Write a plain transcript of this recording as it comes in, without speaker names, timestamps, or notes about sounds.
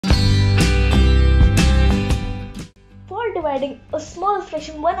dividing a small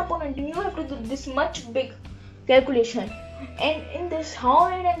fraction 1 upon 19, you have to do this much big calculation. And in this, how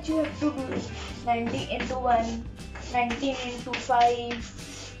many times you have to do this? 90 into 1, 19 into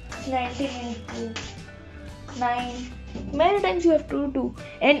 5, 19 into 9. Many times you have to do.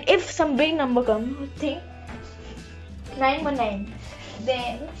 And if some big number comes, think 919,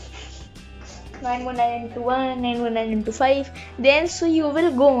 then 919 into 1, 919 into 5, then so you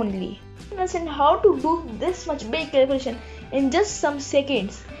will go only. Understand how to do this much big calculation in just some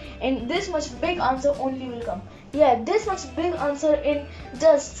seconds, and this much big answer only will come. Yeah, this much big answer in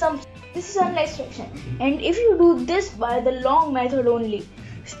just some. This is unlike fraction, and if you do this by the long method only,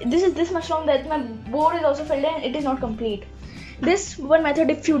 this is this much long that my board is also filled and it is not complete. This one method,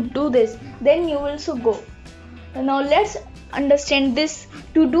 if you do this, then you will so go. Now let's understand this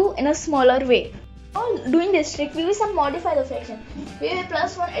to do in a smaller way. Now doing this trick, we will some modify the fraction. We will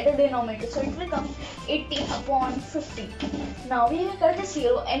plus 1 at the denominator, so it will come 80 upon 50. Now we will cut the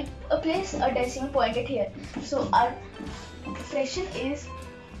 0 and place a decimal point at here. So our fraction is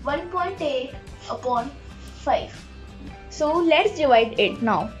 1.8 upon 5. So let's divide it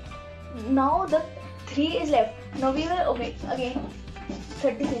now. Now the 3 is left. Now we will again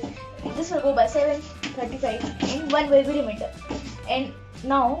 36. This will go by 7, 35, and 1 will be remainder. And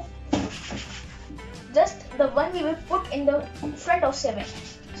now just the 1 we will put in the front of 7.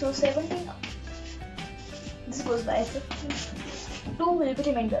 So 17, this goes by 15. 2 will be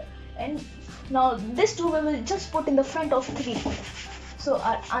remainder. And now this 2 we will just put in the front of 3. So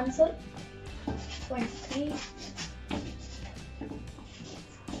our answer 23.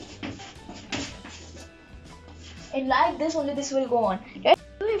 And like this only this will go on.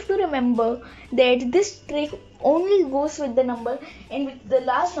 You have to remember that this trick only goes with the number and with the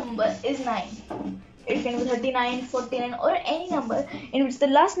last number is 9. It can be 39, 49 or any number in which the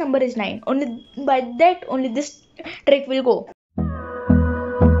last number is 9. Only by that only this trick will go.